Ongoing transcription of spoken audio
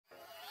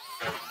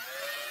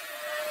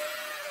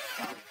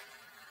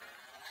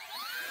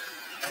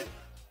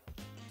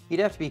You'd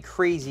have to be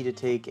crazy to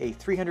take a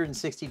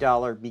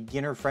 $360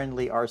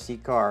 beginner-friendly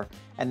RC car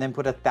and then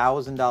put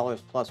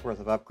 $1,000 plus worth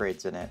of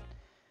upgrades in it.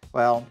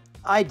 Well,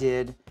 I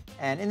did,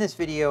 and in this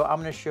video I'm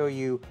going to show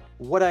you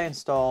what I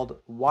installed,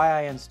 why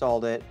I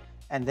installed it,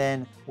 and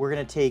then we're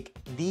going to take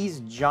these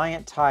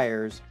giant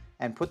tires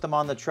and put them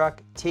on the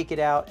truck, take it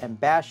out and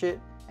bash it,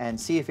 and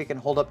see if it can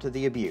hold up to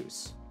the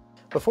abuse.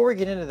 Before we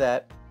get into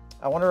that,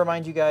 I want to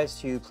remind you guys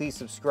to please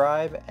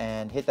subscribe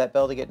and hit that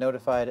bell to get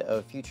notified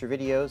of future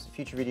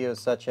videos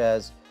such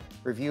as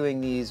reviewing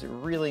these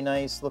really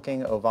nice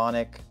looking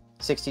Ovonic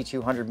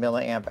 6200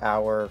 milliamp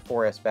hour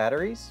 4S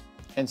batteries,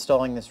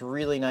 installing this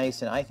really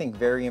nice and I think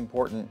very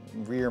important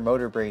rear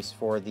motor brace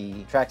for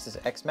the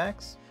Traxxas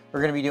X-Max. We're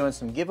going to be doing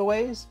some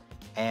giveaways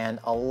and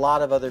a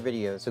lot of other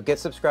videos, so get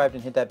subscribed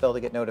and hit that bell to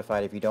get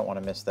notified if you don't want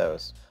to miss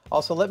those.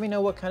 Also, let me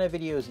know what kind of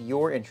videos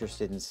you're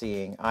interested in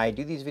seeing. I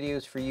do these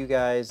videos for you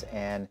guys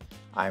and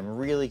I'm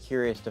really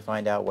curious to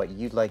find out what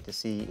you'd like to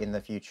see in the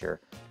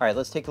future. Alright,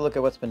 let's take a look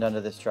at what's been done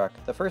to this truck.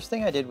 The first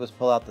thing I did was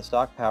pull out the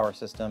stock power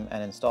system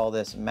and install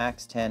this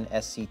Max 10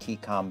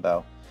 SCT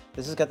combo.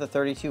 This has got the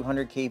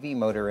 3200 kV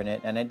motor in it,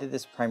 and I did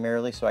this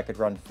primarily so I could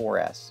run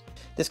 4S.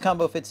 This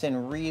combo fits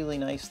in really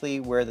nicely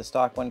where the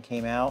stock one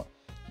came out.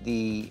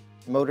 The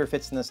motor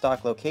fits in the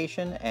stock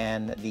location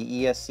and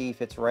the ESC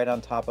fits right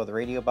on top of the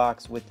radio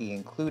box with the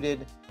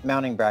included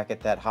mounting bracket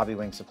that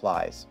Hobbywing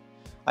supplies.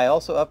 I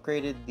also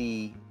upgraded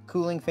the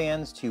cooling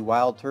fans to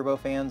Wild Turbo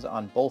fans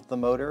on both the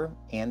motor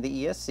and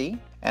the ESC,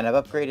 and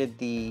I've upgraded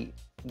the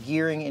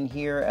gearing in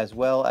here as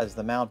well as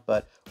the mount,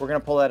 but we're going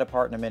to pull that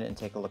apart in a minute and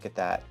take a look at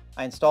that.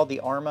 I installed the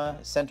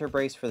Arrma center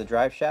brace for the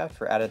drive shaft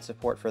for added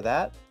support for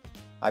that.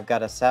 I've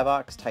got a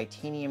Savox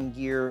titanium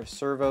gear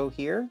servo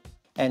here.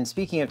 And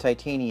speaking of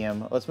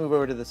titanium, let's move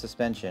over to the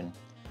suspension.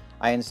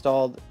 I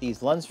installed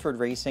these Lunsford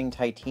Racing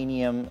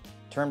titanium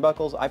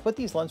turnbuckles. I put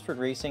these Lunsford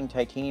Racing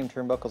titanium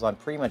turnbuckles on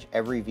pretty much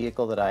every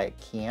vehicle that I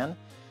can.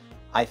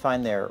 I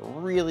find they're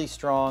really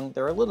strong.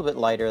 They're a little bit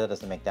lighter, that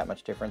doesn't make that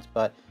much difference,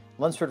 but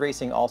Lunsford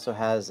Racing also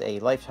has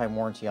a lifetime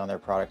warranty on their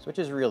products, which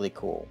is really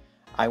cool.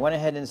 I went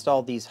ahead and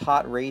installed these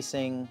Hot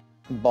Racing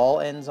ball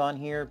ends on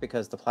here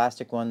because the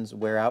plastic ones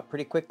wear out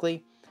pretty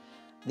quickly.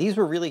 These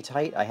were really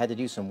tight. I had to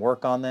do some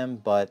work on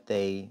them, but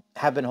they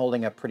have been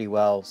holding up pretty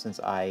well since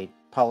I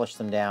polished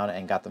them down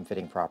and got them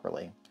fitting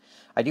properly.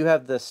 I do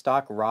have the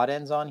stock rod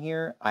ends on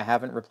here. I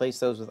haven't replaced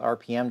those with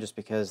RPM just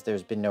because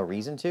there's been no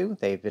reason to.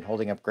 They've been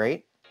holding up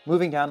great.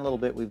 Moving down a little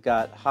bit, we've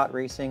got Hot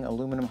Racing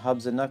aluminum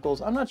hubs and knuckles.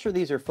 I'm not sure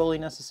these are fully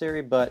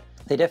necessary, but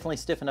they definitely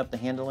stiffen up the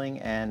handling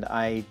and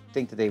I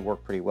think that they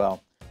work pretty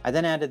well. I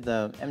then added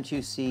the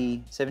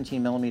M2C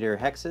 17mm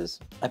hexes.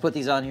 I put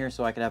these on here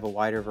so I could have a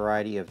wider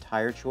variety of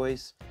tire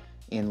choice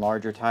in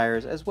larger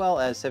tires, as well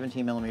as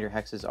 17mm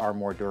hexes are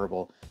more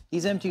durable.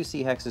 These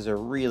M2C hexes are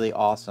really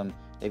awesome.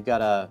 They've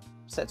got a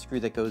set screw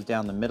that goes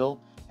down the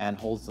middle and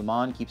holds them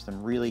on, keeps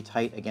them really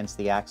tight against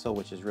the axle,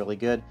 which is really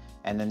good.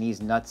 And then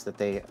these nuts that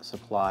they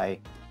supply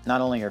not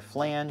only are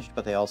flanged,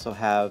 but they also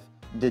have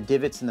the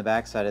divots in the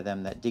backside of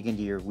them that dig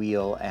into your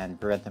wheel and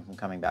prevent them from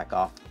coming back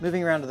off.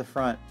 Moving around to the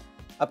front,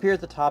 up here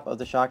at the top of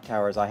the shock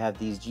towers, I have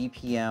these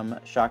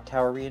GPM shock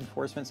tower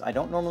reinforcements. I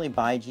don't normally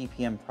buy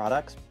GPM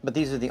products, but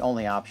these are the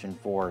only option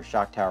for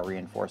shock tower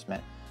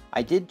reinforcement.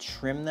 I did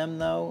trim them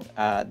though.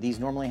 These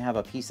normally have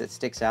a piece that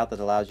sticks out that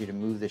allows you to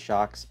move the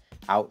shocks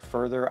out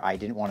further. I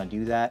didn't want to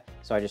do that,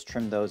 so I just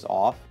trimmed those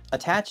off.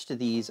 Attached to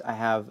these, I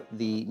have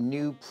the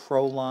new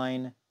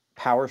ProLine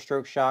Power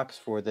Stroke shocks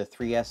for the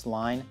 3S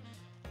line.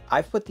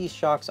 I've put these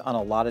shocks on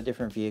a lot of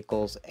different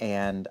vehicles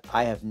and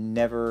I have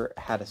never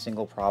had a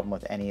single problem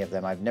with any of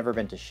them. I've never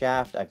been to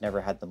shaft, I've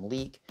never had them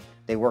leak.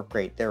 They work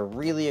great. They're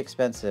really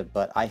expensive,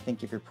 but I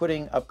think if you're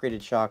putting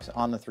upgraded shocks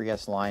on the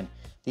 3S line,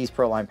 these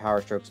ProLine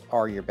Power Strokes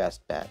are your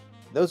best bet.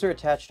 Those are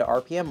attached to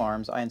RPM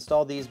arms. I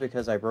installed these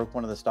because I broke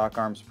one of the stock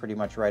arms pretty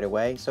much right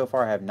away. So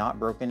far I have not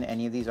broken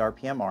any of these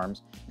RPM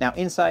arms. Now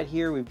inside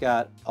here we've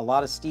got a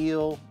lot of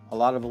steel, a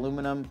lot of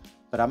aluminum,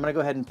 but I'm going to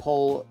go ahead and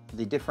pull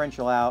the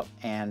differential out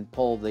and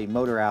pull the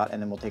motor out,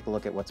 and then we'll take a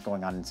look at what's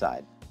going on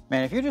inside.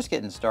 Man, if you're just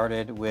getting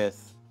started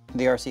with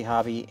the RC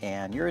hobby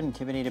and you're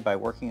intimidated by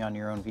working on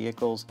your own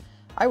vehicles,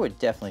 I would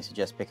definitely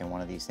suggest picking one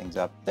of these things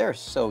up. They're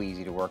so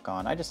easy to work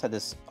on. I just had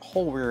this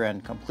whole rear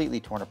end completely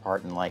torn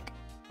apart in like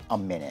a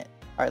minute.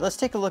 All right, let's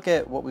take a look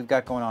at what we've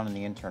got going on in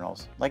the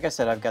internals. Like I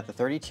said, I've got the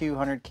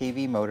 3200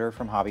 kV motor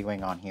from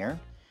Hobbywing on here.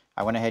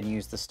 I went ahead and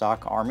used the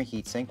stock Arrma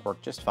heatsink,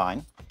 worked just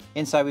fine.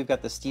 Inside we've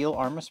got the steel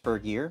Arrma spur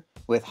gear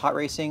with Hot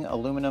Racing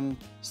aluminum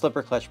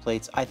slipper clutch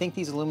plates. I think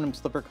these aluminum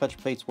slipper clutch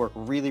plates work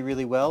really,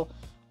 really well.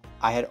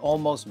 I had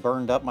almost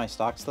burned up my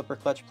stock slipper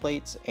clutch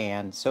plates,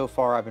 and so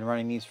far I've been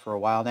running these for a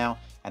while now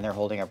and they're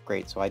holding up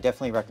great, so I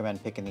definitely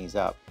recommend picking these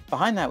up.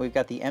 Behind that we've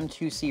got the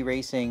M2C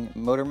Racing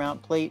motor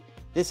mount plate.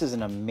 This is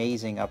an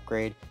amazing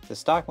upgrade. The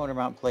stock motor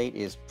mount plate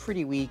is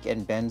pretty weak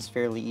and bends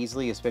fairly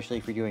easily, especially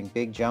if you're doing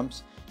big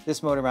jumps.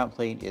 This motor mount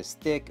plate is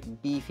thick,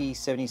 beefy,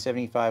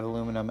 7075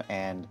 aluminum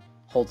and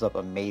holds up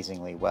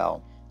amazingly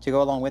well. To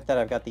go along with that,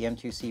 I've got the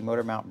M2C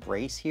motor mount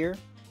brace here.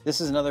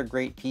 This is another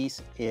great piece.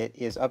 It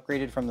is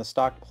upgraded from the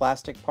stock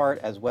plastic part,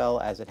 as well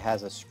as it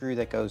has a screw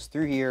that goes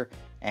through here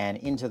and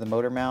into the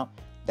motor mount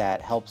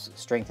that helps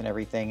strengthen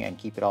everything and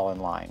keep it all in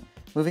line.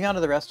 Moving on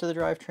to the rest of the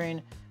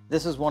drivetrain,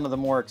 this is one of the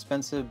more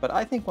expensive, but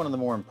I think one of the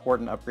more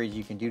important upgrades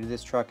you can do to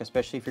this truck,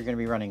 especially if you're going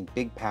to be running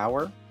big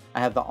power. I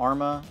have the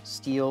Arrma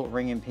steel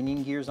ring and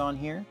pinion gears on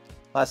here.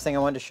 Last thing I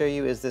wanted to show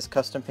you is this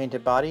custom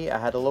painted body. I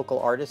had a local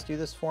artist do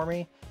this for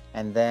me,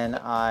 and then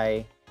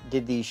I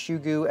did the shoe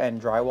glue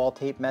and drywall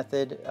tape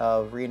method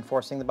of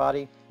reinforcing the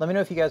body. Let me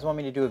know if you guys want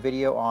me to do a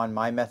video on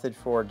my method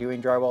for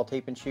doing drywall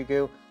tape and shoe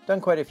glue.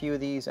 Done quite a few of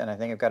these, and I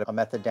think I've got a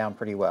method down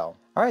pretty well.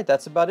 All right,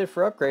 that's about it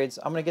for upgrades.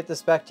 I'm gonna get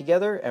this back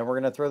together, and we're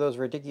gonna throw those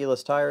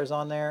ridiculous tires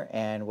on there,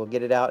 and we'll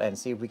get it out and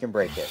see if we can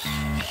break it.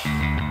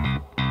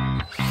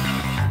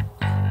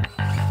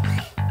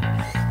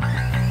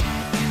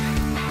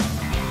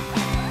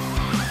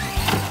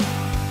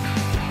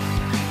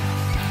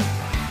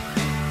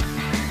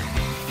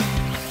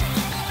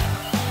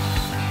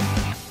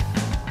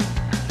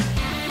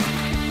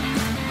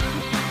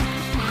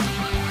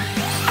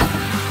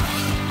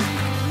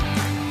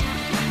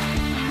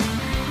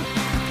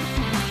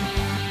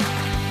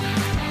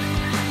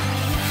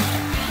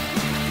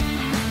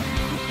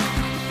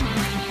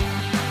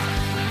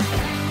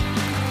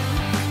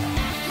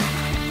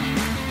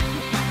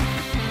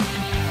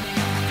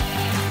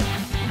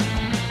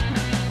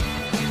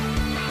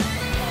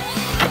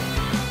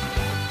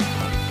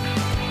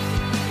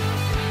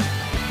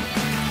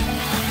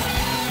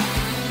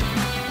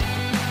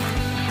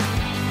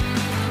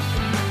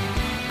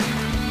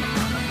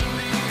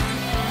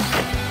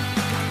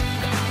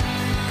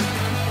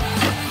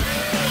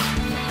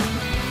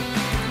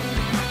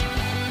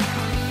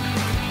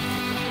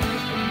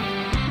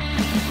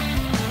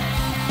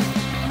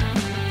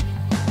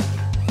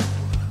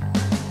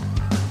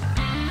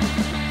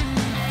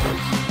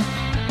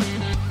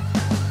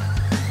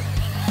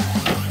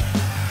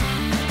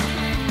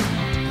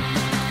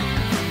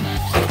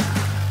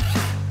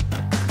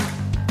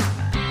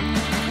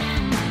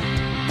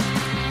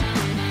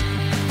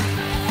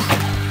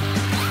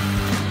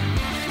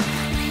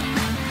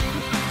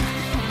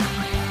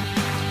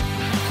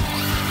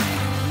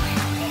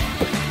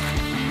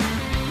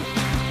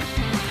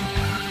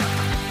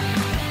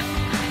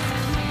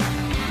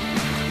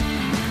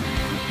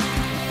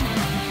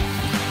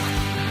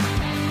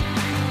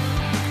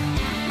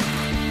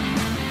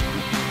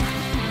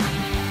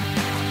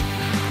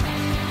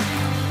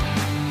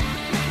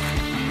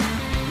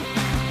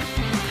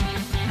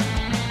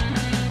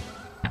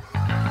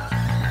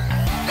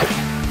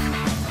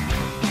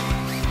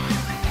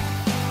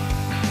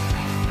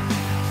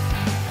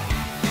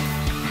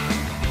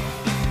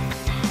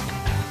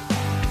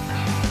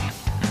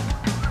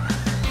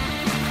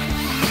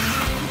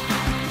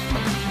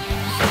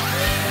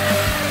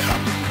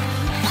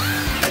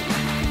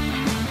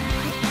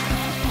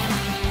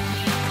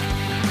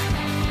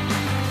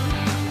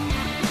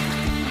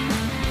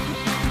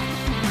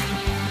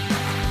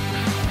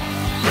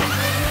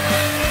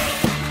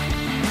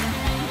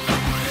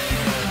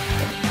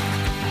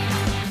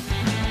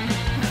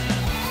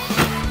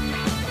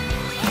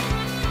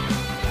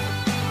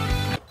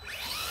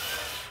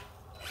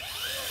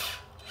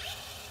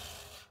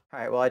 All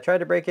right, well, I tried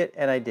to break it,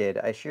 and I did.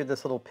 I sheared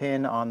this little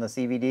pin on the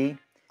CVD.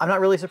 I'm not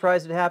really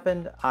surprised it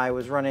happened. I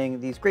was running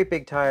these great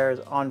big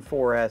tires on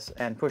 4S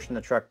and pushing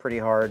the truck pretty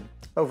hard.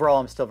 Overall,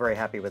 I'm still very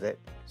happy with it.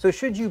 So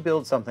should you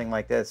build something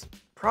like this?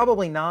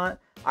 Probably not.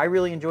 I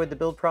really enjoyed the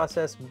build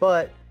process,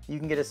 but you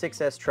can get a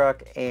 6S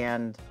truck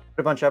and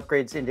put a bunch of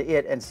upgrades into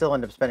it and still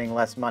end up spending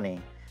less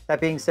money.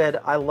 That being said,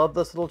 I love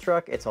this little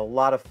truck. It's a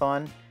lot of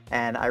fun,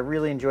 and I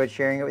really enjoyed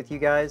sharing it with you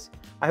guys.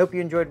 I hope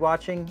you enjoyed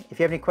watching. If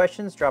you have any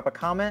questions, drop a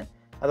comment.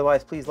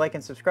 Otherwise, please like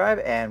and subscribe,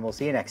 and we'll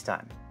see you next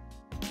time.